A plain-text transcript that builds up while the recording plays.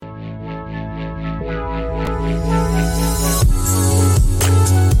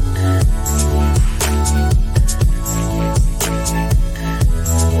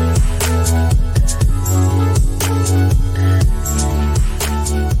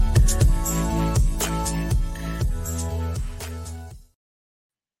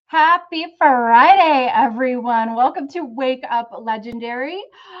Happy Friday, everyone. Welcome to Wake Up Legendary.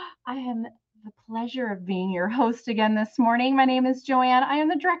 I am the pleasure of being your host again this morning. My name is Joanne. I am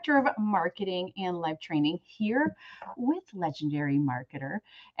the Director of Marketing and Life Training here with Legendary Marketer.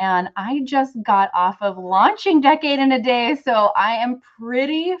 And I just got off of launching Decade in a Day, so I am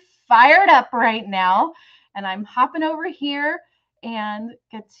pretty fired up right now. And I'm hopping over here and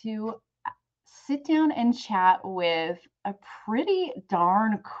get to sit down and chat with a pretty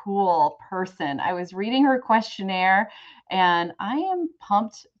darn cool person. I was reading her questionnaire and I am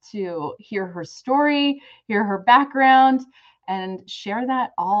pumped to hear her story, hear her background, and share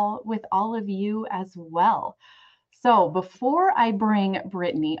that all with all of you as well. So before I bring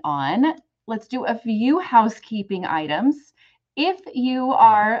Brittany on, let's do a few housekeeping items. If you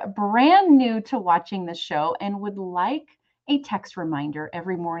are brand new to watching the show and would like a text reminder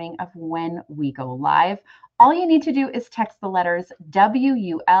every morning of when we go live, all you need to do is text the letters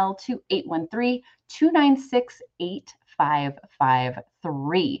WUL to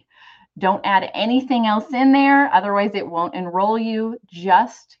 813-296-8553. Don't add anything else in there, otherwise it won't enroll you.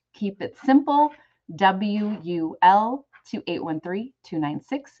 Just keep it simple. WUL to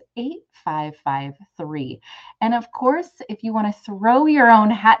 813-296-8553. And of course, if you want to throw your own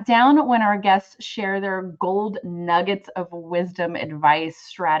hat down when our guests share their gold nuggets of wisdom, advice,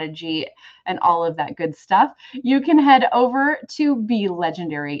 strategy, and all of that good stuff, you can head over to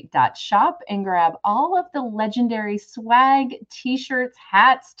BeLegendary.shop and grab all of the Legendary swag, t-shirts,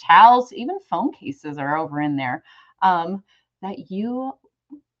 hats, towels, even phone cases are over in there that your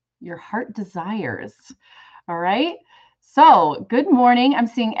heart desires. All right. So good morning. I'm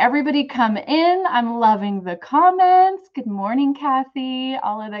seeing everybody come in. I'm loving the comments. Good morning, Kathy.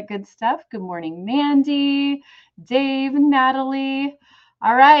 All of that good stuff. Good morning, Mandy, Dave, Natalie.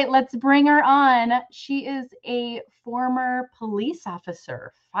 All right, let's bring her on. She is a former police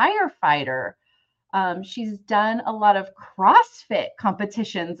officer, firefighter. She's done a lot of CrossFit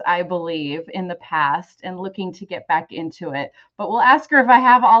competitions, I believe, in the past and looking to get back into it. But we'll ask her if I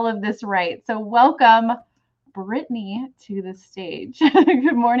have all of this right. So welcome, Brittany, to the stage.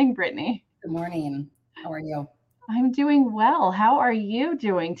 Good morning, Brittany. Good morning. How are you? I'm doing well. How are you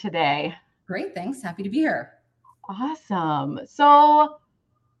doing today? Great, thanks. Happy to be here. Awesome. So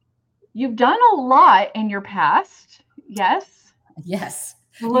you've done a lot in your past, yes? Yes.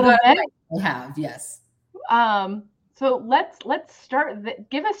 A little bit. Right. I have, yes. So let's start.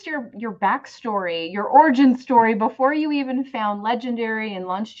 Give us your backstory, your origin story before you even found Legendary and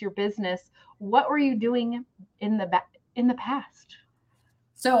launched your business. What were you doing in the past?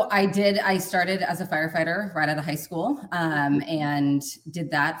 So I started as a firefighter right out of high school, and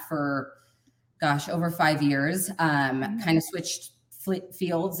did that for, over 5 years. Kind of switched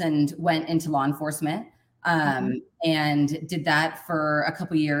fields and went into law enforcement, and did that for a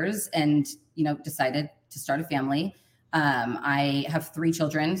couple years, and decided to start a family. I have 3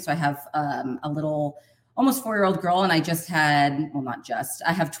 children, so I have a little, almost 4-year-old girl, and I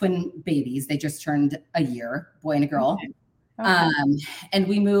have twin babies. They just turned a year, boy and a girl. Okay. And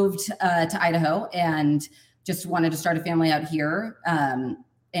we moved to Idaho and just wanted to start a family out here.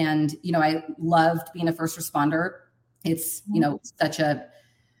 And, I loved being a first responder. It's, such a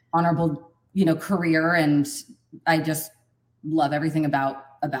honorable, career, and I just love everything about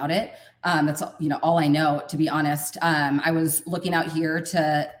it. That's, all I know, to be honest. I was looking out here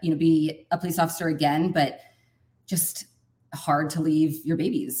to, be a police officer again, but just hard to leave your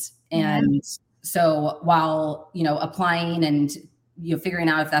babies. And so while, applying and, figuring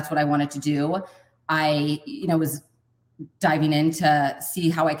out if that's what I wanted to do, I, was diving in to see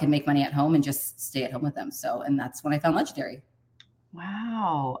how I could make money at home and just stay at home with them. So, and that's when I found Legendary.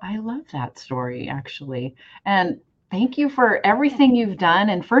 Wow. I love that story, actually. And thank you for everything you've done.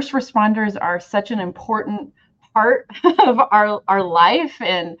 And first responders are such an important part of our life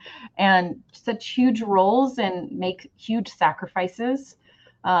and such huge roles and make huge sacrifices.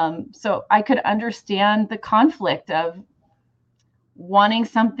 So I could understand the conflict of wanting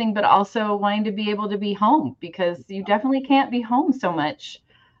something, but also wanting to be able to be home, because you definitely can't be home so much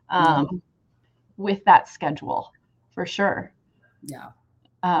with that schedule, for sure. Yeah.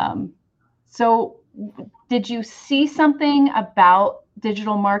 So did you see something about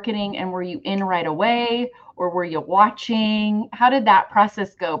digital marketing and were you in right away, or were you watching? How did that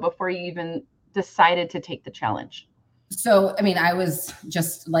process go before you even decided to take the challenge? So, I was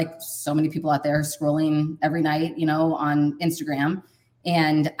just like so many people out there scrolling every night, on Instagram,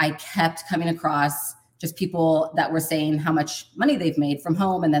 and I kept coming across just people that were saying how much money they've made from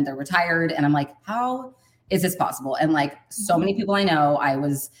home and then they're retired. And I'm like, how is this possible? And like so many people I know, I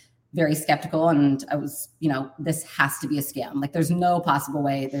was very skeptical. And I was, this has to be a scam. Like there's no possible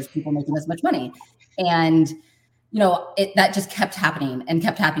way there's people making this much money. And, that just kept happening and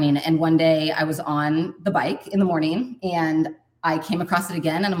kept happening. And one day I was on the bike in the morning and I came across it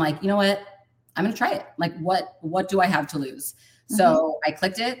again. And I'm like, you know what? I'm going to try it. Like, what do I have to lose? Mm-hmm. So I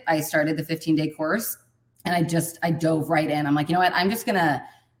clicked it. I started the 15-day course and I dove right in. I'm like, you know what? I'm just going to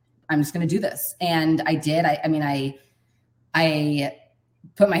do this. And I did. I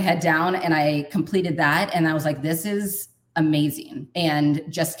put my head down and I completed that. And I was like, this is amazing. And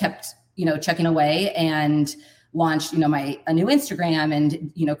just kept, checking away and launched, a new Instagram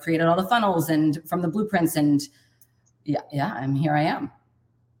and, created all the funnels and from the blueprints and and here I am.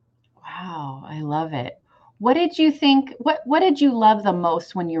 Wow. I love it. What did you think? What did you love the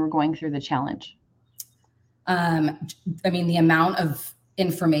most when you were going through the challenge? The amount of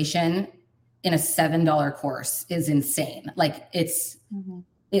information in a $7 course is insane. Like it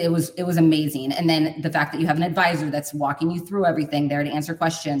was amazing. And then the fact that you have an advisor that's walking you through everything there to answer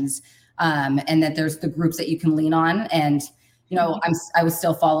questions. And that there's the groups that you can lean on. And, I was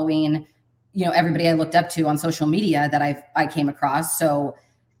still following, everybody I looked up to on social media that I came across. So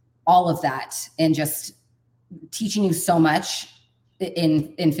all of that and just teaching you so much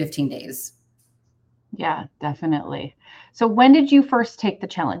in 15 days. Yeah, definitely. So when did you first take the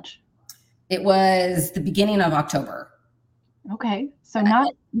challenge? It was the beginning of October. Okay. So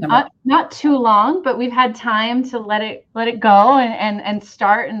not too long, but we've had time to let it go and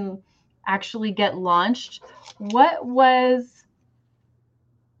start and actually get launched.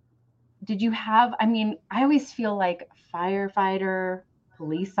 Did you have, I always feel like firefighter,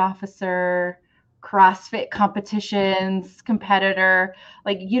 police officer, CrossFit competitions, competitor,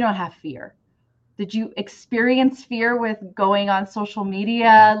 like you don't have fear. Did you experience fear with going on social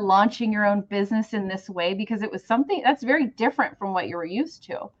media, launching your own business in this way? Because it was something that's very different from what you were used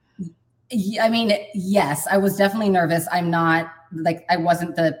to. Yes, I was definitely nervous. I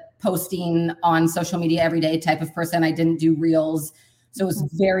wasn't the posting on social media every day type of person. I didn't do reels. So it was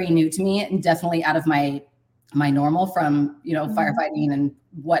very new to me and definitely out of my normal from, firefighting and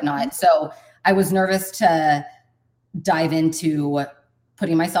whatnot. So I was nervous to dive into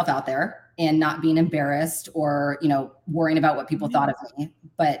putting myself out there and not being embarrassed or, worrying about what people thought of me.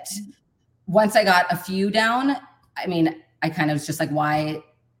 But once I got a few down, I kind of was just like, why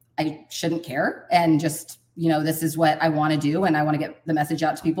I shouldn't care. And just, this is what I want to do. And I want to get the message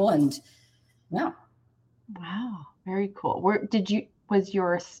out to people. And yeah. Wow. Very cool. Was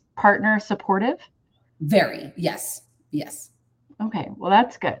your partner supportive? Very. Yes. Okay. Well,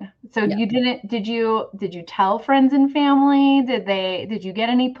 that's good. So did you tell friends and family? Did you get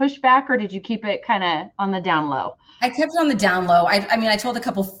any pushback or did you keep it kind of on the down low? I kept it on the down low. I told a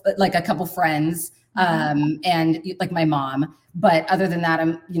couple friends, and like my mom, but other than that,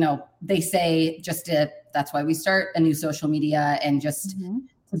 they say that's why we start a new social media and just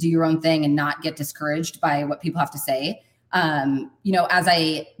do your own thing and not get discouraged by what people have to say. As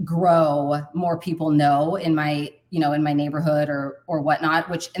I grow, more people know in my neighborhood or whatnot,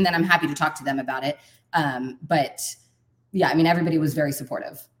 and then I'm happy to talk to them about it. But yeah, everybody was very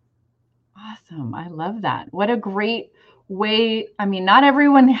supportive. Awesome. I love that. What a great way. Not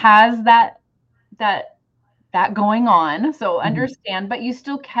everyone has that going on. So understand, but you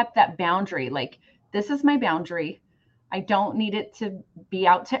still kept that boundary. Like, this is my boundary. I don't need it to be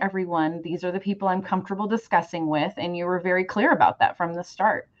out to everyone. These are the people I'm comfortable discussing with. And you were very clear about that from the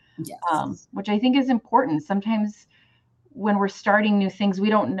start, yes. Which I think is important. Sometimes when we're starting new things, we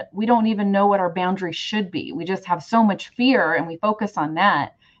don't even know what our boundaries should be. We just have so much fear and we focus on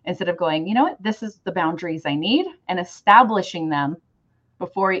that instead of going, you know what, this is the boundaries I need, and establishing them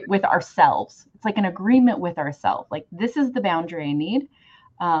with ourselves. It's like an agreement with ourselves. Like, this is the boundary I need,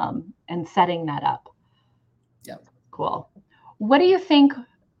 and setting that up. Yep. Cool. What do you think,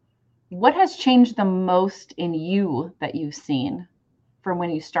 what has changed the most in you that you've seen from when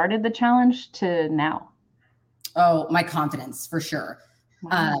you started the challenge to now? Oh, my confidence, for sure.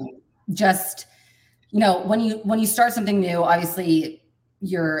 Wow. Just, when you start something new, obviously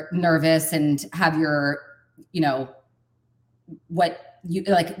you're nervous and have your, what you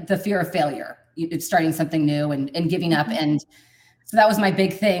like, the fear of failure. It's starting something new and giving up. And so that was my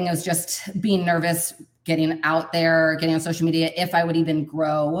big thing. It was just being nervous, getting out there, getting on social media, if I would even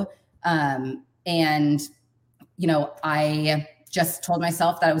grow. And, I just told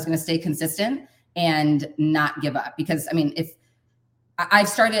myself that I was going to stay consistent and not give up, because if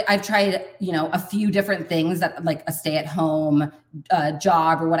I've tried, a few different things that, like a stay-at-home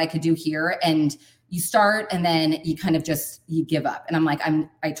job or what I could do here, and you start and then you kind of you give up. And I'm like,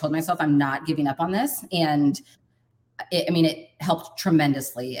 I told myself I'm not giving up on this. And it helped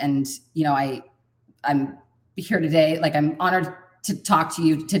tremendously. And, I'm here today. Like, I'm honored to talk to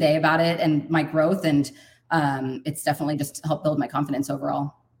you today about it and my growth. And it's definitely just helped build my confidence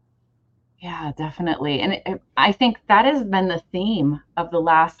overall. Yeah, definitely. And I think that has been the theme of the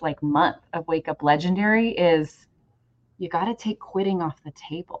last month of Wake Up Legendary is you got to take quitting off the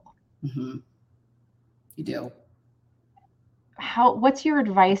table. Mm-hmm. You do. What's your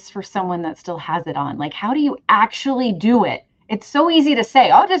advice for someone that still has it on? Like, how do you actually do it? It's so easy to say,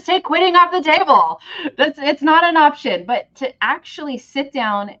 oh, just take quitting off the table. It's not an option, but to actually sit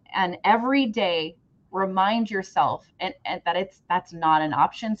down and every day remind yourself and that that's not an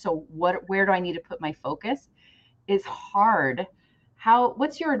option. So where do I need to put my focus is hard.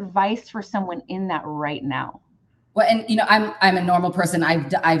 What's your advice for someone in that right now? Well, and I'm a normal person.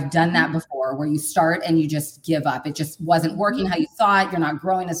 I've done that before, where you start and you just give up. It just wasn't working how you thought. You're not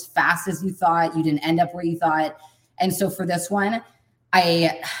growing as fast as you thought. You didn't end up where you thought. And so for this one,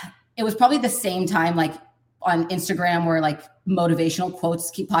 it was probably the same time, like on Instagram, where like motivational quotes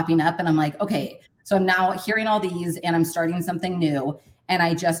keep popping up, and I'm like, okay, so I'm now hearing all these, and I'm starting something new. And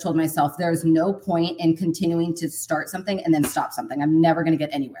I just told myself, there's no point in continuing to start something and then stop something. I'm never going to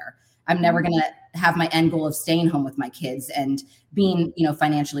get anywhere. I'm never going to have my end goal of staying home with my kids and being,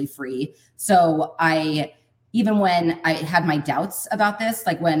 financially free. So even when I had my doubts about this,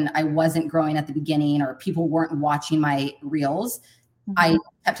 like when I wasn't growing at the beginning or people weren't watching my reels, I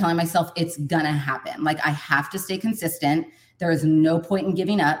kept telling myself it's going to happen. Like, I have to stay consistent. There is no point in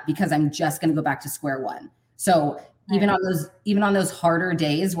giving up because I'm just going to go back to square one. So even on those harder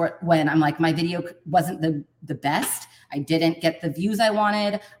days when I'm like, my video wasn't the best, I didn't get the views I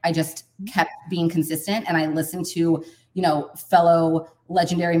wanted, I just kept being consistent. And I listened to, fellow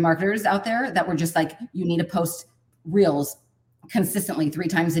legendary marketers out there that were just like, you need to post reels consistently 3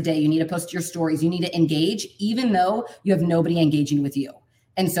 times a day. You need to post your stories. You need to engage, even though you have nobody engaging with you.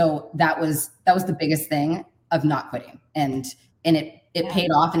 And so that was the biggest thing of not quitting. And it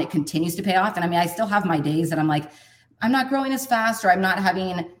paid off, and it continues to pay off. And I still have my days that I'm like, I'm not growing as fast, or I'm not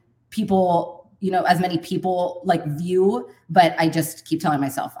having people, as many people like view, but I just keep telling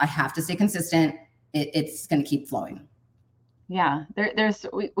myself I have to stay consistent. It's going to keep flowing. Yeah.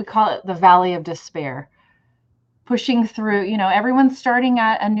 We call it the valley of despair, pushing through, everyone's starting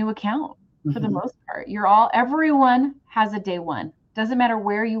at a new account for the most part. Everyone has a day one. Doesn't matter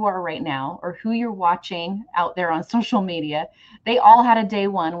where you are right now or who you're watching out there on social media. They all had a day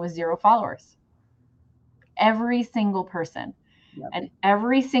one with 0 followers. Every single person. Yep. And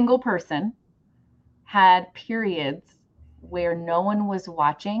every single person had periods where no one was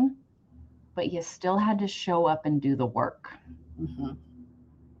watching, but you still had to show up and do the work. Mm-hmm.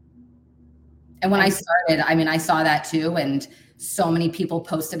 And when I started, I saw that too. And so many people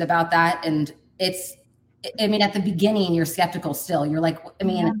posted about that. And at the beginning, you're skeptical still. You're like,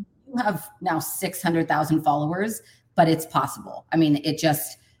 you have now 600,000 followers, but it's possible. It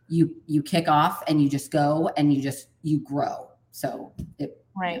just, you kick off and you just go and you grow. So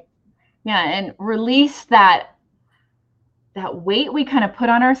right. Yeah. And release that weight we kind of put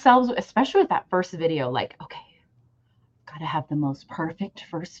on ourselves, especially with that first video, like, okay, got to have the most perfect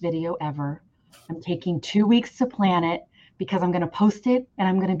first video ever. I'm taking 2 weeks to plan it because I'm going to post it and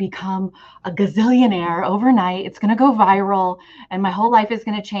I'm going to become a gazillionaire overnight. It's going to go viral and my whole life is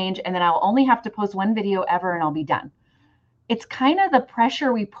going to change. And then I'll only have to post 1 video ever and I'll be done. It's kind of the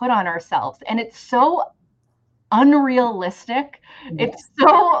pressure we put on ourselves. And it's so unrealistic. Yes. It's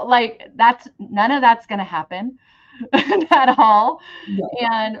so like none of that's going to happen at all. Yes.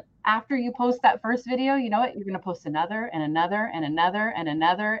 And after you post that first video, you know what? You're going to post another and another and another and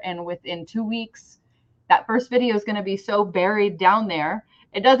another. And within 2 weeks, that first video is going to be so buried down there.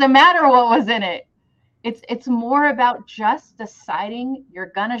 It doesn't matter what was in it. It's more about just deciding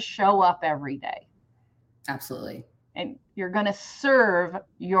you're going to show up every day. Absolutely. And you're going to serve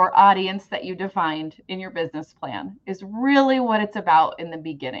your audience that you defined in your business plan is really what it's about in the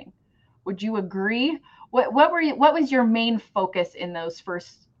beginning. Would you agree? What was your main focus in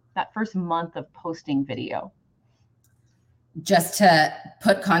that first month of posting video? Just to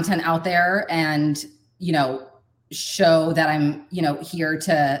put content out there and, show that I'm, here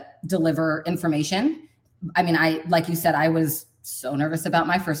to deliver information. Like you said, I was so nervous about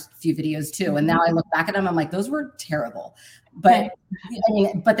my first few videos too. And now I look back at them, I'm like, those were terrible. But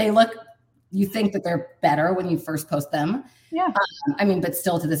but you think that they're better when you first post them. Yeah. But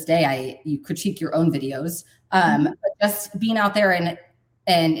still to this day, you critique your own videos. But just being out there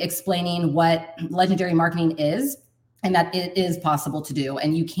and explaining what legendary marketing is and that it is possible to do.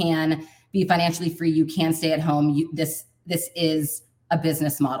 And you can be financially free. You can stay at home. This is a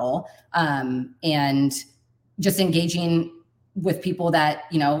business model. And just engaging with people that,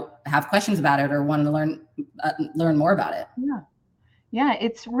 have questions about it or want to learn more about it. Yeah.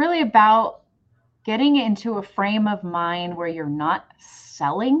 It's really about getting into a frame of mind where you're not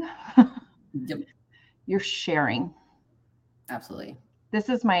selling, Yep. You're sharing. Absolutely. This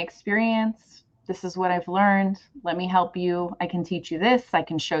is my experience. This is what I've learned. Let me help you. I can teach you this. I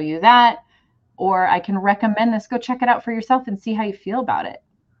can show you that. Or I can recommend this. Go check it out for yourself and see how you feel about it.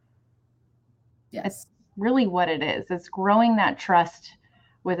 Yes. It's really what it is. It's growing that trust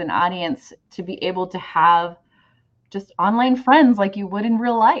with an audience to be able to have just online friends like you would in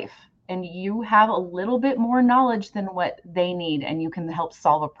real life. And you have a little bit more knowledge than what they need, and you can help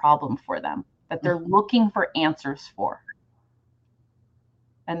solve a problem for them that they're looking for answers for.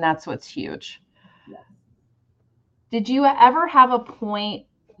 And that's what's huge. Yeah. Did you ever have a point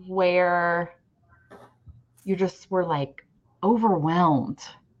where you just were like overwhelmed?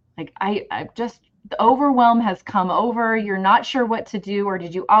 Like I just, the overwhelm has come over. You're not sure what to do, or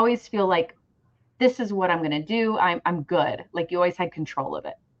did you always feel like this is what I'm going to do? I'm good. Like you always had control of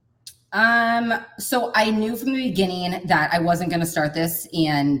it. So I knew from the beginning that I wasn't going to start this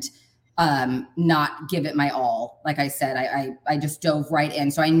and not give it my all. Like I said, I just dove right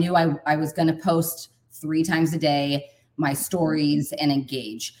in. So I knew I was going to post 3 times a day, my stories, and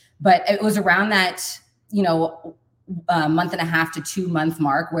engage. But it was around that, month and a half to 2 month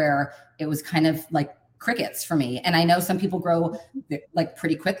mark where it was kind of like crickets for me. And I know some people grow like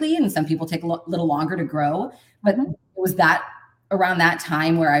pretty quickly and some people take a little longer to grow, but it was that around that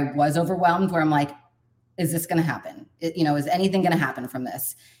time where I was overwhelmed, where I'm like, is this going to happen? Is anything going to happen from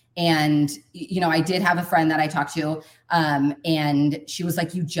this? And, I did have a friend that I talked to, and she was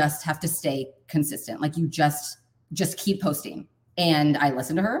like, you just have to stay consistent. Like you just keep posting. And I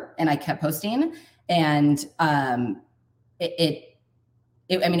listened to her and I kept posting, and,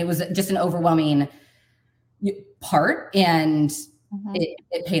 it was just an overwhelming part, and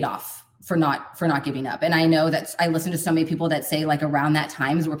it paid off for not giving up. And I know that I listen to so many people that say like around that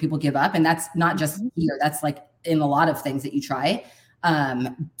time is where people give up. And that's not just here, that's like in a lot of things that you try.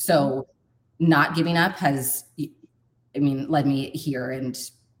 So not giving up has, led me here, and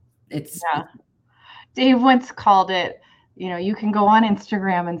it's. Dave once called it, you can go on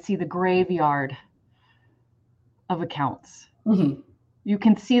Instagram and see the graveyard of accounts. You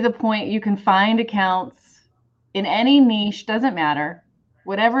can see the point, you can find accounts in any niche, doesn't matter,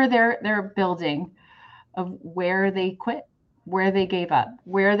 whatever they're building, of where they quit, where they gave up,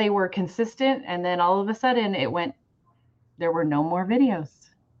 where they were consistent, and then all of a sudden there were no more videos,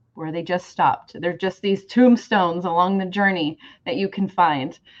 where they just stopped. They're just these tombstones along the journey that you can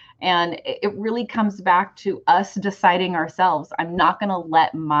find. And it really comes back to us deciding ourselves, I'm not going to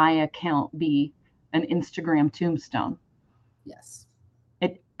let my account be an Instagram tombstone. Yes.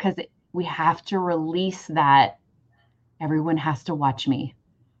 Because we have to release that. Everyone has to watch me.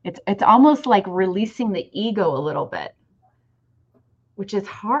 It's almost like releasing the ego a little bit, which is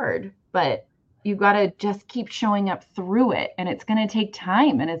hard, but you got to just keep showing up through it. And it's going to take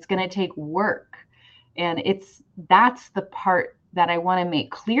time, and it's going to take work. And that's the part that I want to make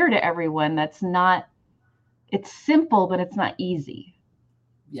clear to everyone. It's simple, but it's not easy.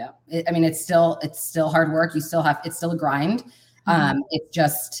 Yeah. It's still hard work. It's still a grind. It's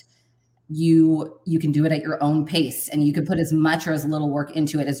just, you can do it at your own pace, and you can put as much or as little work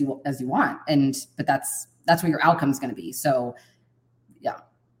into it as you want. But that's where your outcome is going to be. So yeah.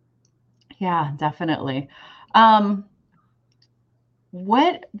 Yeah, definitely.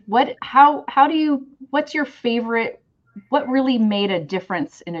 What's your favorite, what really made a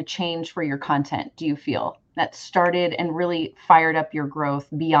difference in a change for your content, do you feel, that started and really fired up your growth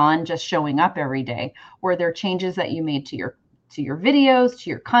beyond just showing up every day? Were there changes that you made to your videos, to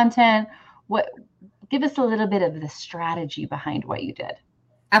your content? Give us a little bit of the strategy behind what you did.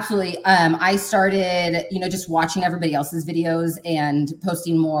 Absolutely. I started, just watching everybody else's videos and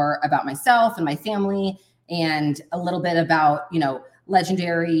posting more about myself and my family, and a little bit about,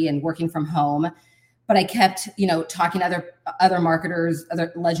 Legendary and working from home. But I kept, talking to other marketers,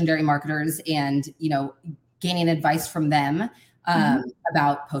 other Legendary marketers, and, gaining advice from them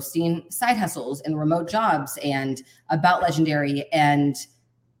about posting side hustles and remote jobs and about Legendary. And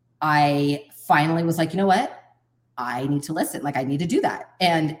I finally was like, you know what? I need to listen. Like, I need to do that.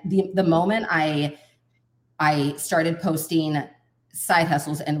 And the moment I started posting side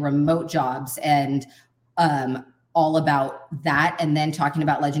hustles and remote jobs and all about that, and then talking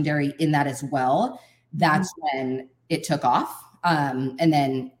about Legendary in that as well, that's when it took off. And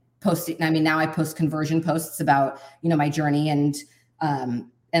then posting, now I post conversion posts about, my journey and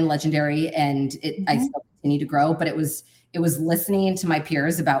Legendary, and I still continue to grow, but it was listening to my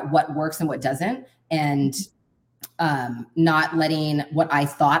peers about what works and what doesn't, and not letting what I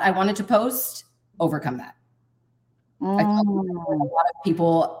thought I wanted to post overcome that. I feel like a lot of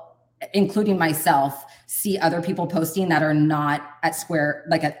people, including myself, see other people posting that are not at square,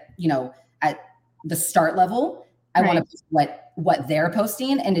 like at the start level. I want to post what they're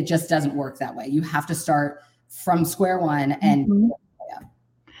posting, and it just doesn't work that way. You have to start from square one. And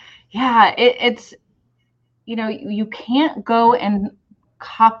it's, you can't go and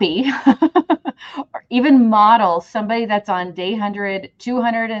copy or even model somebody that's on day 100,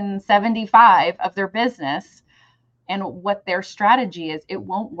 275 of their business and what their strategy is. It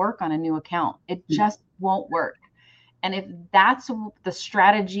won't work on a new account. It just won't work. And if that's the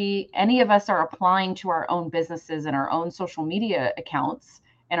strategy any of us are applying to our own businesses and our own social media accounts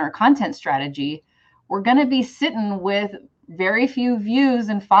and our content strategy, we're going to be sitting with very few views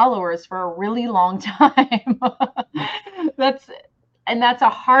and followers for a really long time. That's a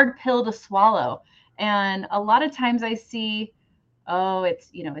hard pill to swallow. And a lot of times I see,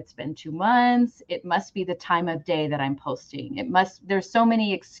 it's been 2 months. It must be the time of day that I'm posting. There's so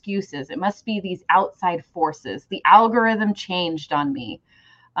many excuses. It must be these outside forces. The algorithm changed on me.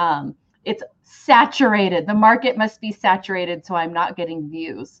 It's saturated. The market must be saturated, so I'm not getting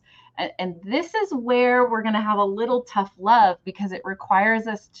views. And this is where we're going to have a little tough love, because it requires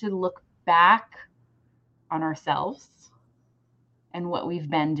us to look back on ourselves and what we've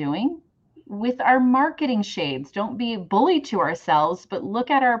been doing with our marketing shades. Don't be a bully to ourselves, but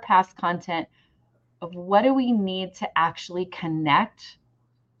look at our past content of what do we need to actually connect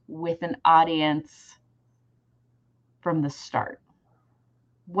with an audience from the start.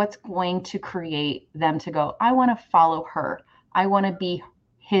 What's going to create them to go, I want to follow her. I want to be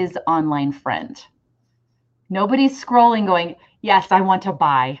his online friend. Nobody's scrolling going, yes, I want to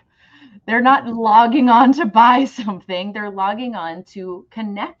buy. They're not logging on to buy something. They're logging on to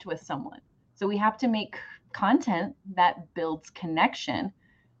connect with someone. So we have to make content that builds connection,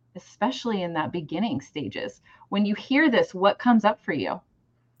 especially in that beginning stages. When you hear this, what comes up for you?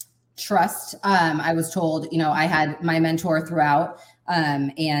 Trust. I was told, I had my mentor throughout,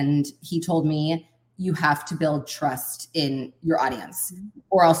 and he told me, you have to build trust in your audience,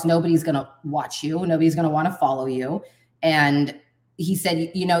 or else nobody's going to watch you. Nobody's going to want to follow you. And he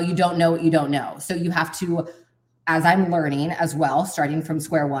said, you don't know what you don't know. So you have to, as I'm learning as well, starting from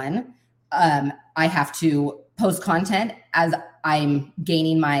square one, I have to post content as I'm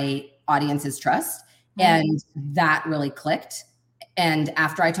gaining my audience's trust. And that really clicked. And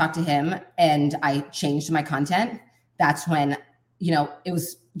after I talked to him and I changed my content, that's when, it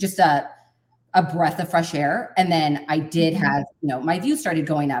was just a breath of fresh air. And then I did have, my views started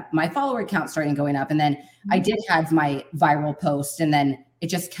going up, my follower count started going up. And then I did have my viral post, and then it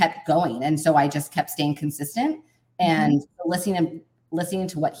just kept going. And so I just kept staying consistent and listening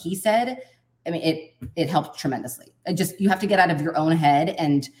to what he said. I mean, it helped tremendously. You have to get out of your own head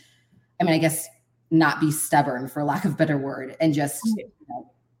and, I guess, not be stubborn, for lack of a better word, and just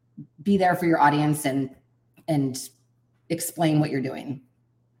be there for your audience and explain what you're doing.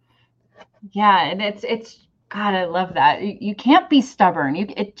 Yeah. And it's God, I love that. You can't be stubborn.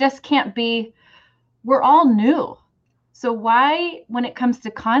 It just can't be. We're all new. So why, when it comes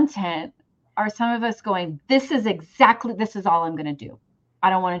to content, are some of us going, this is all I'm going to do. I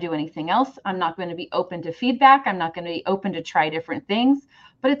don't want to do anything else. I'm not going to be open to feedback. I'm not going to be open to try different things.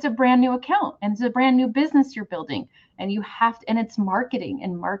 But it's a brand new account, and it's a brand new business you're building, and you have to, and it's marketing,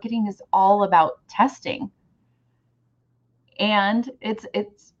 and marketing is all about testing. And it's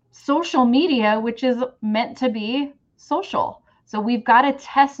social media, which is meant to be social. So we've got to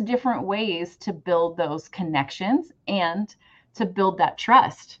test different ways to build those connections and to build that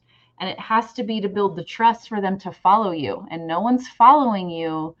trust. And it has to be to build the trust for them to follow you. And no one's following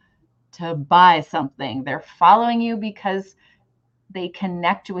you to buy something. They're following you because they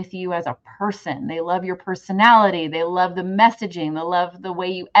connect with you as a person. They love your personality. They love the messaging. They love the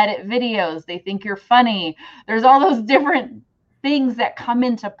way you edit videos. They think you're funny. There's all those different things that come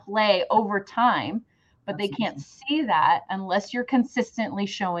into play over time, but they can't see that unless you're consistently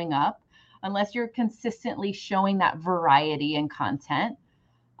showing up, unless you're consistently showing that variety in content.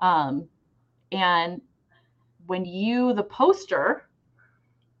 And when you, the poster,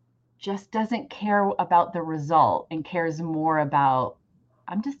 just doesn't care about the result and cares more about,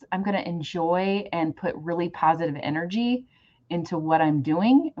 I'm going to enjoy and put really positive energy into what I'm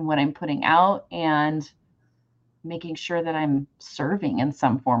doing and what I'm putting out, and making sure that I'm serving in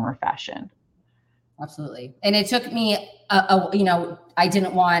some form or fashion. Absolutely. And it took me, I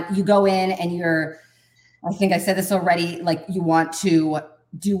didn't want, you go in and I think I said this already, like you want to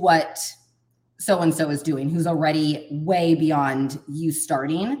do what so-and-so is doing, who's already way beyond you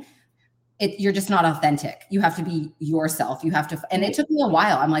starting. you're just not authentic. You have to be yourself. You have to, and it took me a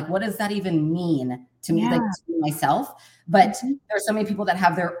while. I'm like, what does that even mean to me, like to myself? But there's so many people that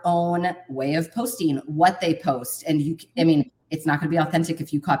have their own way of posting what they post. And I mean, it's not going to be authentic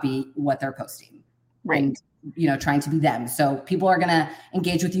if you copy what they're posting. Right. And, trying to be them. So people are going to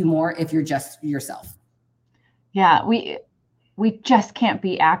engage with you more if you're just yourself. Yeah. We just can't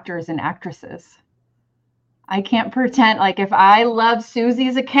be actors and actresses. I can't pretend, like, if I love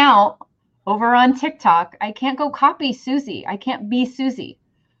Susie's account over on TikTok, I can't go copy Susie. I can't be Susie.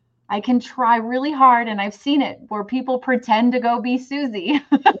 I can try really hard, and I've seen it where people pretend to go be Susie,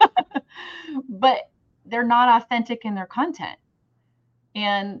 but they're not authentic in their content.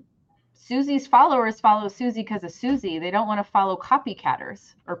 And Susie's followers follow Susie because of Susie. They don't want to follow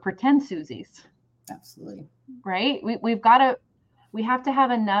copycatters or pretend Susies. Absolutely. Right? We have to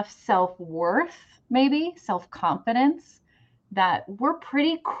have enough self-worth, maybe self-confidence, that we're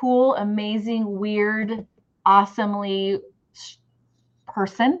pretty cool, amazing, weird, awesomely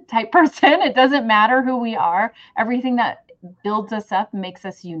type person. It doesn't matter who we are. Everything that builds us up makes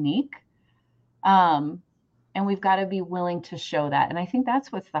us unique. And we've got to be willing to show that. And I think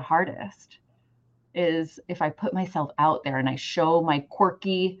that's what's the hardest, is if I put myself out there and I show my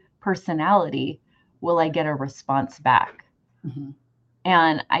quirky personality, will I get a response back? Mm-hmm.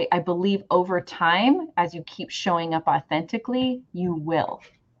 And I believe over time, as you keep showing up authentically, you will.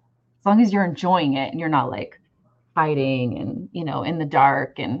 As long as you're enjoying it and you're not like hiding and, in the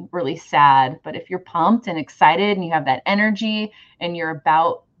dark and really sad. But if you're pumped and excited and you have that energy and you're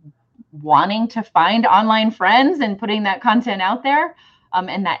about wanting to find online friends and putting that content out there,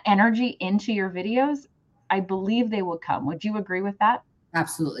 and that energy into your videos, I believe they will come. Would you agree with that?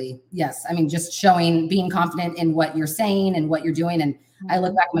 Absolutely. Yes. I mean, just being confident in what you're saying and what you're doing. And I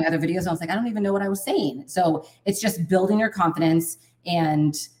look back at my other videos and I was like, I don't even know what I was saying. So it's just building your confidence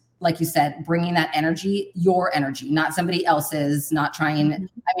and, like you said, bringing that energy, your energy, not somebody else's, not trying. I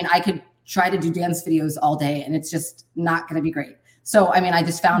mean, I could try to do dance videos all day and it's just not going to be great. So, I mean, I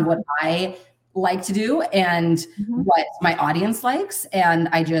just found what I like to do and what my audience likes. And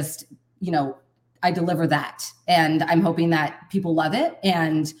I just, I deliver that, and I'm hoping that people love it.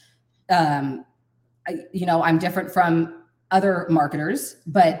 And, I'm different from other marketers,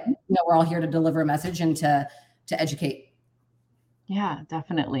 but we're all here to deliver a message and to educate. Yeah,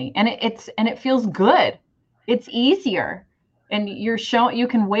 definitely. And it feels good. It's easier. And you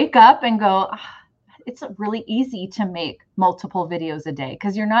can wake up and go, it's really easy to make multiple videos a day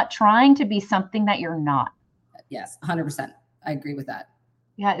because you're not trying to be something that you're not. Yes, 100%. I agree with that.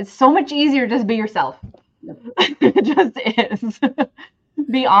 Yeah, it's so much easier to just be yourself. Yep. It just is.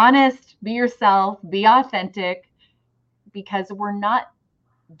 Be honest, be yourself, be authentic, because we're not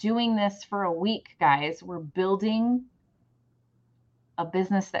doing this for a week, guys. We're building a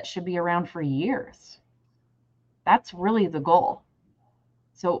business that should be around for years. That's really the goal.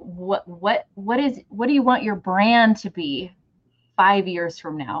 So what do you want your brand to be 5 years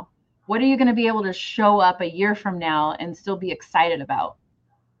from now? What are you going to be able to show up a year from now and still be excited about?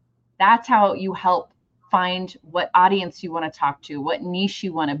 That's how you help find what audience you want to talk to, what niche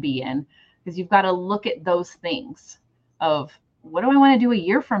you want to be in, because you've got to look at those things of, what do I want to do a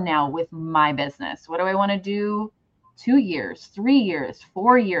year from now with my business? What do I want to do 2 years, 3 years,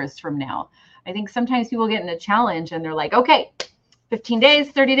 4 years from now? I think sometimes people get in a challenge and they're like, okay, 15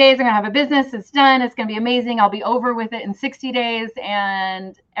 days, 30 days, I'm going to have a business. It's done. It's going to be amazing. I'll be over with it in 60 days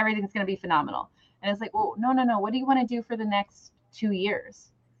and everything's going to be phenomenal. And it's like, well, no. What do you want to do for the next 2 years?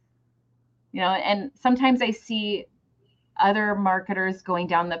 And sometimes I see other marketers going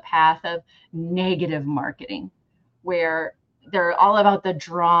down the path of negative marketing, where they're all about the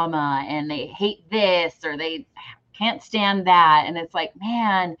drama and they hate this or they can't stand that. And it's like,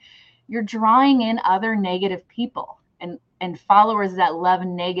 man, you're drawing in other negative people and followers that love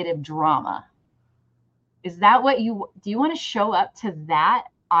negative drama. Is that do you want to show up to that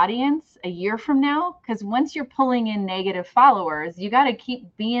audience a year from now? Because once you're pulling in negative followers, you got to keep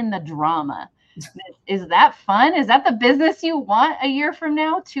being the drama. Is that fun? Is that the business you want a year from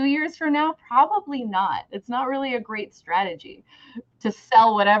now, 2 years from now? Probably not. It's not really a great strategy to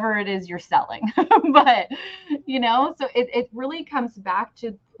sell whatever it is you're selling. But, so it really comes back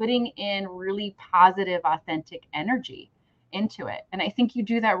to putting in really positive, authentic energy into it. And I think you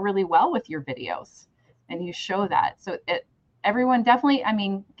do that really well with your videos and you show that. So everyone definitely,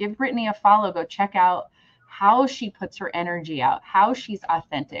 give Brittany a follow, go check out how she puts her energy out, how she's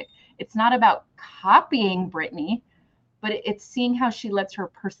authentic. It's not about copying Brittany, but it's seeing how she lets her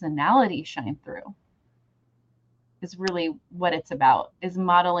personality shine through. Is really what it's about, is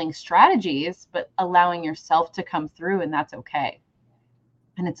modeling strategies, but allowing yourself to come through, and that's okay.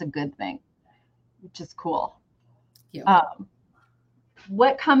 And it's a good thing. which is cool. Thank you.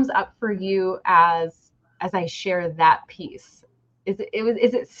 What comes up for you as I share that piece? Is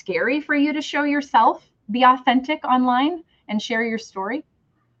it scary for you to show yourself, be authentic online and share your story?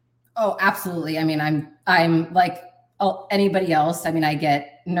 Oh, absolutely. I mean, I'm like anybody else. I mean, I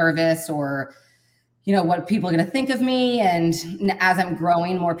get nervous, or, you know, what people are going to think of me. And as I'm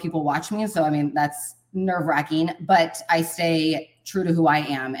growing, more people watch me. So, I mean, that's nerve-wracking, but I stay true to who I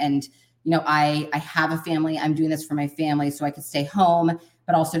am. And, you know, I have a family. I'm doing this for my family so I can stay home,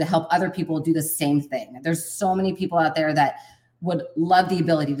 but also to help other people do the same thing. There's so many people out there that would love the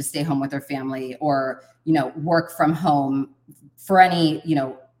ability to stay home with their family, or, you know, work from home for any, you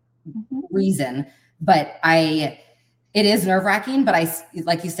know, reason. But it is nerve-wracking, but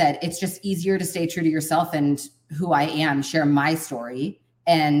like you said, it's just easier to stay true to yourself and who I am, share my story,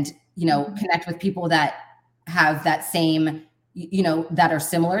 and, you know, connect with people that have that same, you know, that are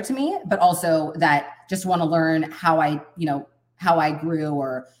similar to me, but also that just want to learn how I grew,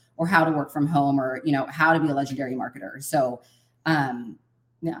 or how to work from home, or, you know, how to be a legendary marketer. So,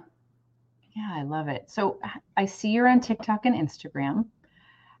 yeah. Yeah, I love it. So I see you're on TikTok and Instagram.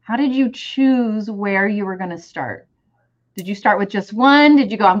 How did you choose where you were going to start? Did you start with just one?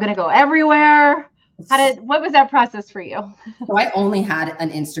 Did you go, I'm going to go everywhere? What was that process for you? So I only had an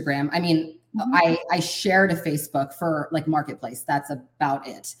Instagram. I mean, I shared a Facebook for like Marketplace. That's about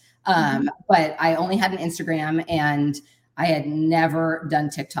it. But I only had an Instagram, and I had never done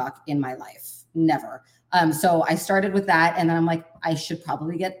TikTok in my life. Never. So I started with that, and then I'm like, I should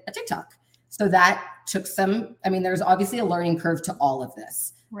probably get a TikTok. So that took there's obviously a learning curve to all of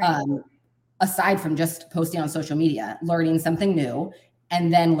this. Right. Aside from just posting on social media, learning something new,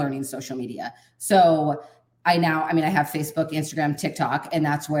 and then learning social media. So I have Facebook, Instagram, TikTok, and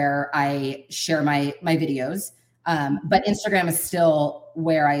that's where I share my videos. But Instagram is still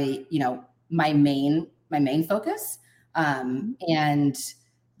where my main focus. And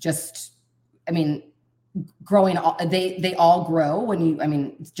just, growing, they all grow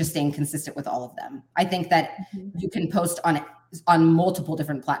when just staying consistent with all of them. I think that you can post on multiple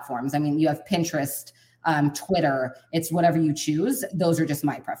different platforms. I mean, you have Pinterest, Twitter, it's whatever you choose. Those are just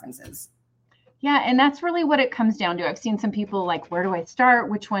my preferences. Yeah. And that's really what it comes down to. I've seen some people like, where do I start?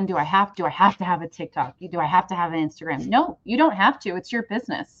 Which one do I have? Do I have to have a TikTok? Do I have to have an Instagram? No, you don't have to. It's your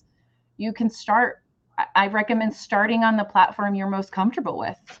business. You can start. I recommend starting on the platform you're most comfortable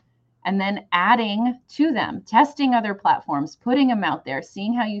with, and then adding to them, testing other platforms, putting them out there,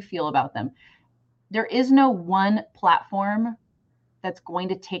 seeing how you feel about them. There is no one platform that's going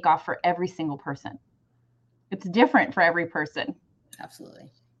to take off for every single person. It's different for every person.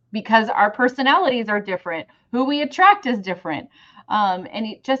 Absolutely. Because our personalities are different. Who we attract is different. And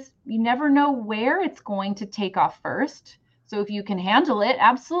you never know where it's going to take off first. So if you can handle it,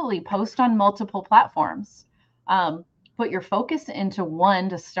 absolutely post on multiple platforms. Put your focus into one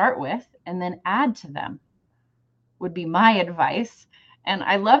to start with, and then add to them would be my advice. And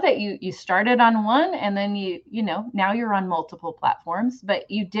I love that you started on one, and then now you're on multiple platforms, but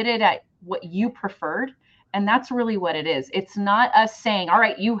you did it at what you preferred. And that's really what it is. It's not us saying, all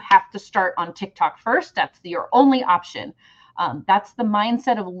right, you have to start on TikTok first. That's your only option. That's the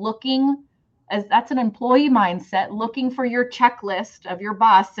mindset of that's an employee mindset, looking for your checklist of your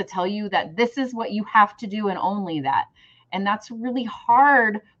boss to tell you that this is what you have to do and only that. And that's really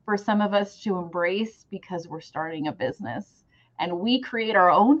hard for some of us to embrace, because we're starting a business and we create our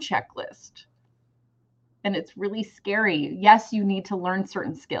own checklist. And it's really scary. Yes, you need to learn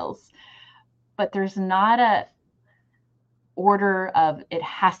certain skills, but there's not a order of it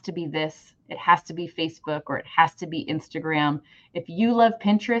has to be this, it has to be Facebook, or it has to be Instagram. If you love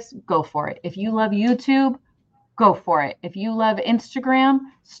Pinterest, go for it. If you love YouTube, go for it. If you love Instagram,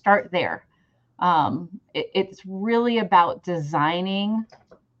 start there. It's really about designing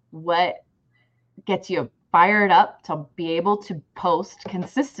what gets you fired up to be able to post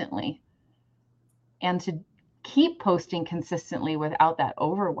consistently, and to keep posting consistently without that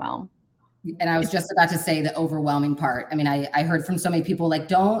overwhelm. And I was just about to say the overwhelming part. I mean, I heard from so many people, like,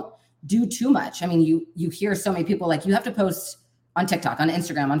 don't do too much. I mean, you hear so many people like, you have to post on TikTok, on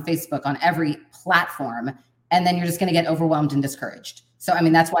Instagram, on Facebook, on every platform, and then you're just going to get overwhelmed and discouraged. So, I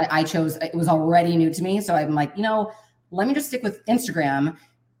mean, that's why I chose, it was already new to me. So I'm like, let me just stick with Instagram,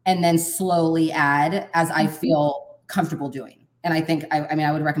 and then slowly add as I feel comfortable doing. And I think,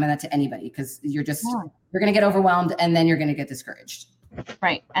 I would recommend that to anybody, because you're going to get overwhelmed, and then you're going to get discouraged.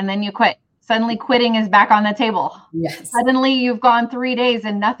 Right. And then you quit. Suddenly quitting is back on the table. Yes. Suddenly you've gone 3 days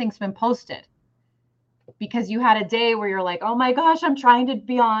and nothing's been posted. because you had a day where you're like, oh my gosh, I'm trying to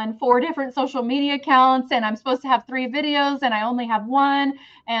be on 4 different social media accounts and I'm supposed to have 3 videos and I only have 1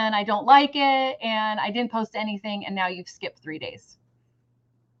 and I don't like it and I didn't post anything and now you've skipped 3 days.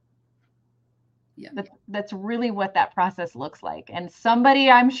 Yeah. That's really what that process looks like. And somebody,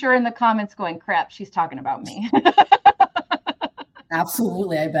 I'm sure in the comments going, crap, she's talking about me.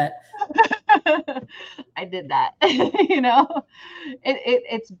 Absolutely, I bet. I did that. You know,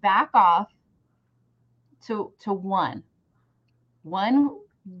 it's back off to one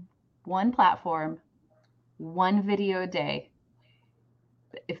platform, 1 video a day.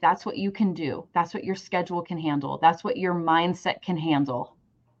 If that's what you can do, that's what your schedule can handle, that's what your mindset can handle,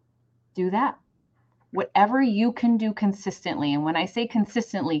 do that. Whatever you can do consistently. And when I say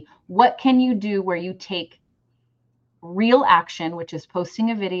consistently, what can you do where you take real action, which is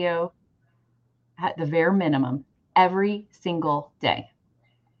posting a video at the bare minimum every single day?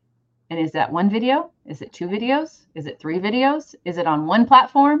 And is that 1 video? Is it 2 videos? Is it 3 videos? Is it on 1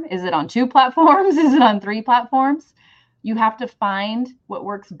 platform? Is it on 2 platforms? Is it on 3 platforms? You have to find what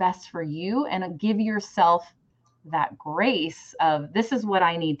works best for you and give yourself that grace of, this is what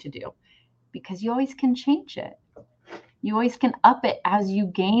I need to do, because you always can change it. You always can up it as you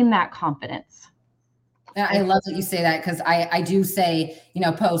gain that confidence. I love that you say that, because I do say,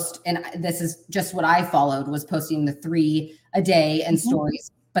 post, and this is just what I followed, was posting the 3 a day and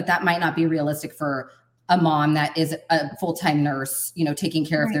stories, but that might not be realistic for a mom that is a full-time nurse, taking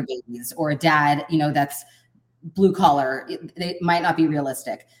care of their babies, or a dad, that's blue collar. It might not be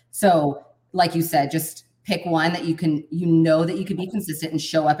realistic. So like you said, just pick one that you can, that you can be consistent and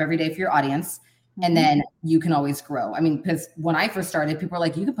show up every day for your audience. And then you can always grow. I mean, because when I first started, people were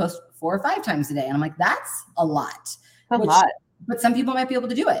like, you can post 4 or 5 times a day. And I'm like, that's a lot. A lot. But some people might be able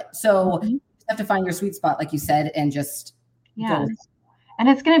to do it. So you have to find your sweet spot, like you said, and just go. And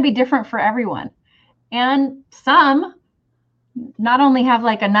it's going to be different for everyone. And some not only have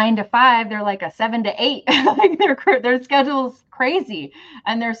like a 9 to 5, they're like a 7 to 8. Like their schedule's crazy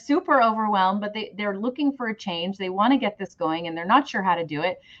and they're super overwhelmed, but they're looking for a change. They want to get this going and they're not sure how to do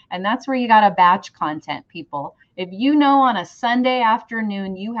it. And that's where you got to batch content, people. If on a Sunday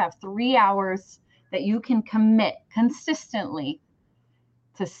afternoon, you have 3 hours that you can commit consistently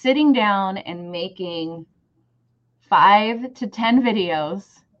to sitting down and making 5 to 10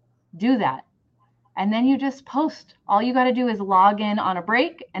 videos, do that. And then you just post. All you got to do is log in on a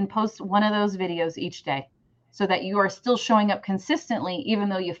break and post 1 of those videos each day, so that you are still showing up consistently, even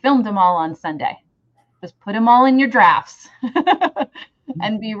though you filmed them all on Sunday. Just put them all in your drafts.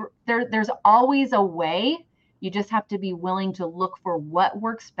 And there's always a way. You just have to be willing to look for what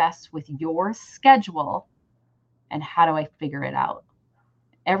works best with your schedule and how do I figure it out.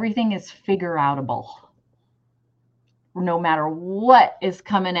 Everything is figure outable, no matter what is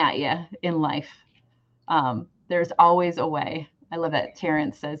coming at you in life. There's always a way. I love that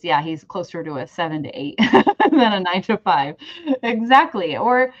Terrence says, yeah, he's closer to a 7 to 8 than a 9 to 5. Exactly.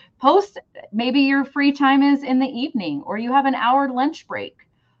 Or post, maybe your free time is in the evening, or you have an hour lunch break,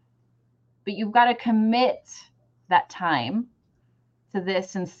 but you've got to commit that time to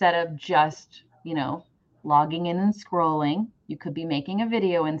this instead of just, logging in and scrolling. You could be making a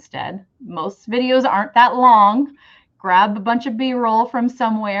video instead. Most videos aren't that long. Grab a bunch of B-roll from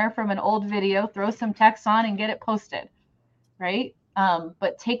somewhere, from an old video, throw some text on and get it posted, right?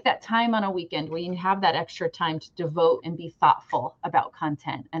 But take that time on a weekend where you have that extra time to devote and be thoughtful about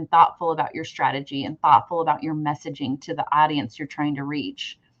content and thoughtful about your strategy and thoughtful about your messaging to the audience you're trying to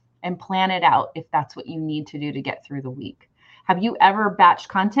reach, and plan it out if that's what you need to do to get through the week. Have you ever batched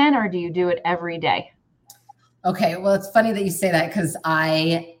content, or do you do it every day? Okay, well, it's funny that you say that, because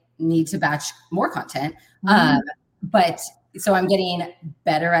I need to batch more content. But so I'm getting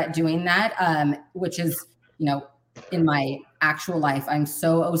better at doing that, which is, in my actual life, I'm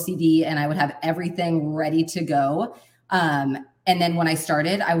so OCD and I would have everything ready to go. And then when I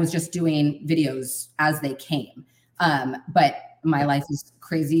started, I was just doing videos as they came. But my life is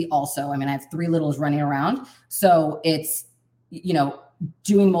crazy also. I mean, I have 3 littles running around. So it's,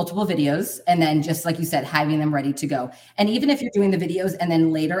 doing multiple videos, and then just like you said, having them ready to go. And even if you're doing the videos and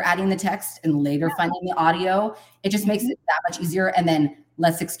then later adding the text and later finding the audio, it just makes it that much easier, and then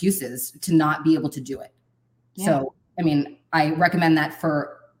less excuses to not be able to do it. Yeah. So, I mean, I recommend that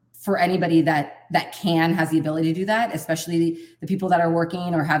for anybody that has the ability to do that, especially the people that are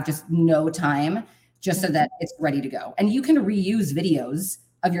working or have just no time, just so that it's ready to go. And you can reuse videos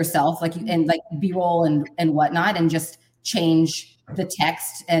of yourself, like B-roll and whatnot, and just change the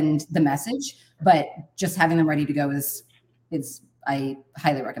text and the message, but just having them ready to go is I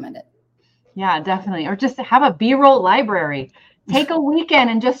highly recommend it. Yeah, definitely. Or just have a B-roll library. Take a weekend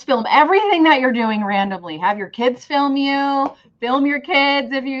and just film everything that you're doing randomly. Have your kids film you, film your kids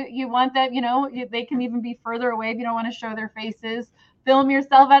if you want that, they can even be further away if you don't want to show their faces. Film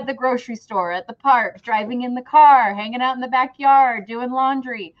yourself at the grocery store, at the park, driving in the car, hanging out in the backyard, doing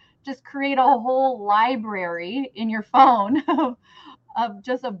laundry. Just create a whole library in your phone of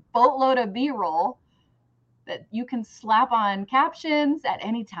just a boatload of B-roll that you can slap on captions at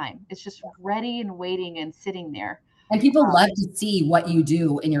any time. It's just ready and waiting and sitting there. And people love to see what you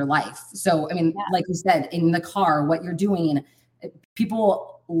do in your life. So, I mean, like you said, in the car, what you're doing,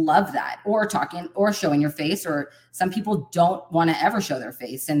 people love that, or talking or showing your face, or some people don't want to ever show their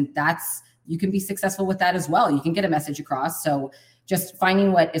face. And you can be successful with that as well. You can get a message across. So just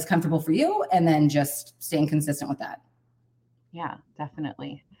finding what is comfortable for you and then just staying consistent with that. Yeah,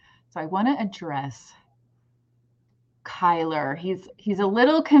 definitely. So I want to address Kyler. He's a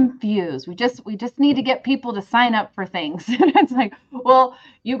little confused. We just need to get people to sign up for things. It's like, well,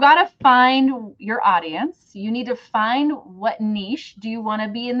 you got to find your audience. You need to find what niche. Do you want to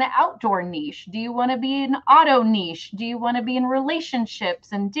be in the outdoor niche? Do you want to be in auto niche? Do you want to be in relationships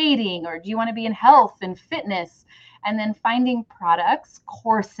and dating, or do you want to be in health and fitness? And then finding products,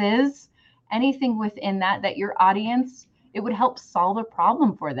 courses, anything within that your audience, it would help solve a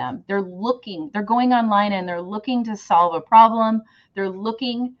problem for them. They're going online and they're looking to solve a problem. They're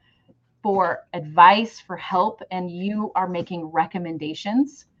looking for advice, for help, and you are making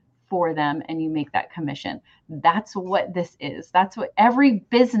recommendations for them and you make that commission. That's what this is. That's what every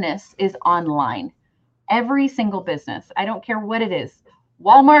business is online. Every single business. I don't care what it is.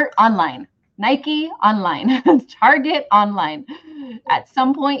 Walmart online, Nike online, Target online. At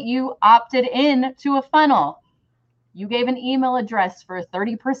some point you opted in to a funnel. You gave an email address for a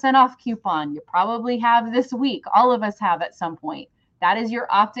 30% off coupon. You probably have this week. All of us have at some point. That is your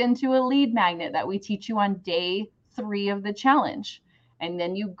opt-in to a lead magnet that we teach you on day 3 of the challenge. And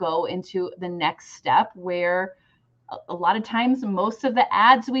then you go into the next step where a lot of times most of the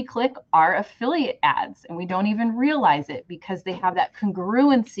ads we click are affiliate ads, and we don't even realize it because they have that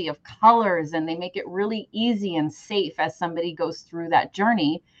congruency of colors and they make it really easy and safe as somebody goes through that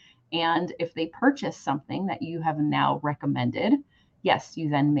journey. And if they purchase something that you have now recommended, yes, you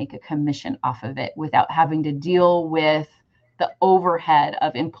then make a commission off of it without having to deal with the overhead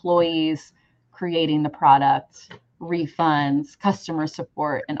of employees creating the product, refunds, customer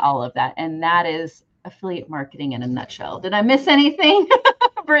support, and all of that. And that is affiliate marketing in a nutshell. Did I miss anything,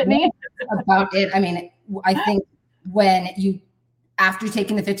 Brittany? About it. I mean, I think after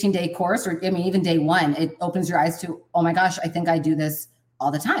taking the 15-day course, or even day 1, it opens your eyes to, oh my gosh, I think I do this all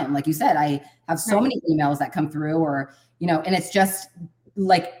the time. Like you said, I have so many emails that come through, or, and it's just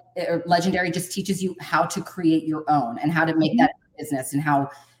like Legendary just teaches you how to create your own and how to make that business, and how,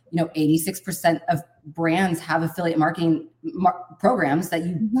 86% of brands have affiliate marketing programs that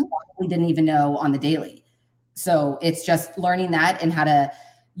you probably didn't even know on the daily. So it's just learning that and how to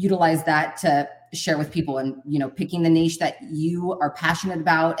utilize that to share with people, and, picking the niche that you are passionate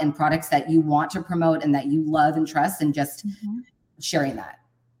about and products that you want to promote and that you love and trust, and just sharing that.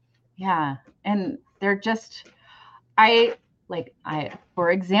 Yeah. And they're just,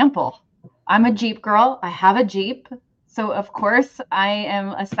 for example, I'm a Jeep girl. I have a Jeep. So of course I am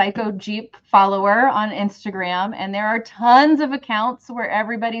a Psycho Jeep follower on Instagram, and there are tons of accounts where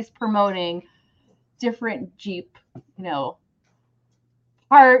everybody's promoting different Jeep,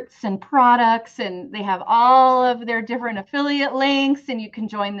 parts and products, and they have all of their different affiliate links, and you can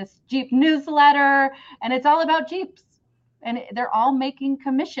join this Jeep newsletter, and it's all about Jeeps. And they're all making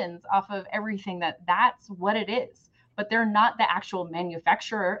commissions off of everything. That's what it is. But they're not the actual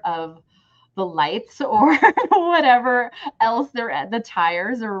manufacturer of the lights or whatever else the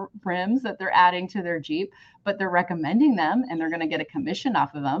tires or rims that they're adding to their Jeep, but they're recommending them, and they're going to get a commission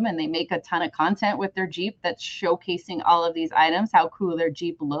off of them. And they make a ton of content with their Jeep that's showcasing all of these items, how cool their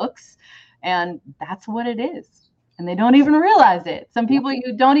Jeep looks. And that's what it is. And they don't even realize it. Some people,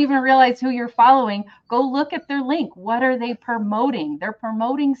 you don't even realize who you're following. Go look at their link. What are they promoting? They're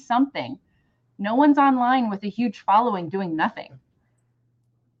promoting something. No one's online with a huge following doing nothing.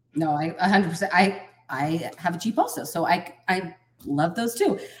 No, I 100%. I have a Jeep also, so I love those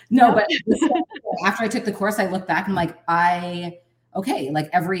too. No, but after I took the course, I look back and I'm like, like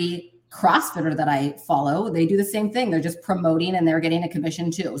every CrossFitter that I follow, they do the same thing. They're just promoting and they're getting a commission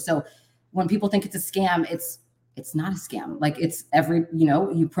too. So when people think it's a scam, it's not a scam. Like, it's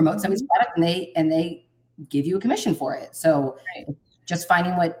you promote somebody's product and they give you a commission for it. So just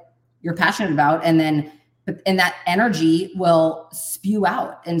finding what you're passionate about, and that energy will spew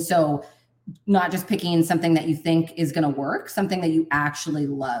out. And so not just picking something that you think is going to work, something that you actually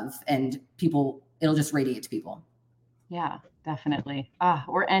love, and it'll just radiate to people. Yeah. Definitely.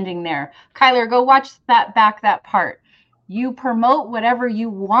 We're ending there. Kyler, go watch that part. You promote whatever you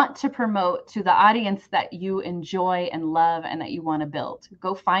want to promote to the audience that you enjoy and love and that you want to build.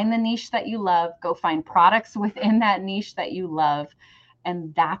 Go find the niche that you love. Go find products within that niche that you love.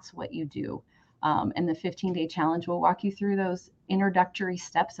 And that's what you do. And the 15-day challenge will walk you through those introductory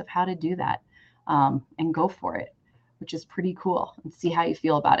steps of how to do that, and go for it, which is pretty cool, and see how you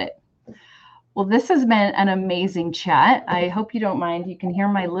feel about it. Well, this has been an amazing chat. I hope you don't mind. You can hear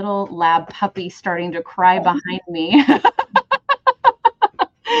my little lab puppy starting to cry behind me.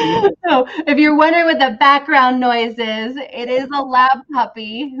 So if you're wondering what the background noise is, it is a lab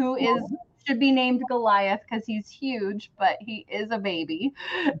puppy who should be named Goliath because he's huge, but he is a baby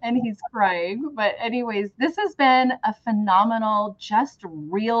and he's crying. But anyways, this has been a phenomenal, just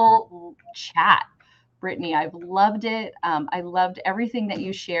real chat. Brittany, I've loved it. I loved everything that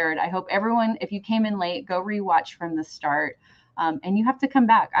you shared. I hope everyone, if you came in late, go rewatch from the start. And you have to come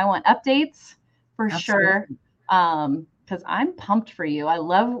back. I want updates for sure. Because I'm pumped for you.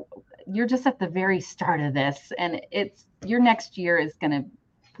 You're just at the very start of this, and your next year is going to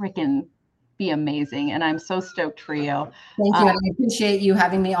freaking be amazing. And I'm so stoked for you. Thank you. I appreciate you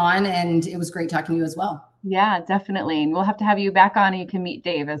having me on, and it was great talking to you as well. Yeah, definitely. And we'll have to have you back on and you can meet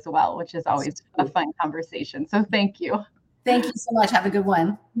Dave as well, which is always a fun conversation. So thank you. Thank you so much. Have a good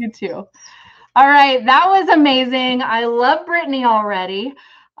one. You too. All right. That was amazing. I love Brittany already.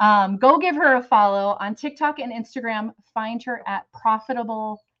 Go give her a follow on TikTok and Instagram. Find her at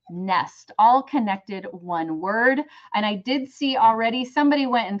Profitable Nest, all connected, one word. And I did see already somebody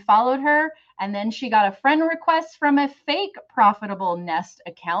went and followed her, and then she got a friend request from a fake Profitable Nest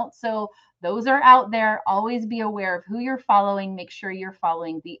account. So those are out there. Always be aware of who you're following. Make sure you're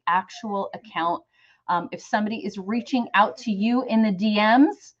following the actual account. If somebody is reaching out to you in the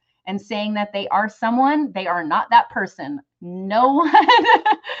DMs and saying that they are someone, they are not that person. No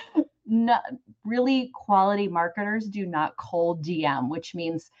one, no, really quality marketers do not cold DM, which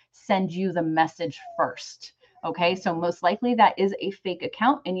means send you the message first. Okay, so most likely that is a fake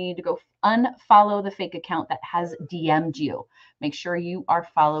account, and you need to go unfollow the fake account that has DM'd you. Make sure you are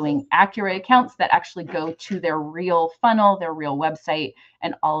following accurate accounts that actually go to their real funnel, their real website,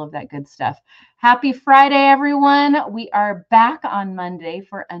 and all of that good stuff. Happy Friday, everyone. We are back on Monday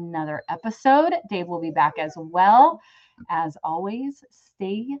for another episode. Dave will be back as well. As always,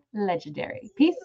 stay legendary. Peace.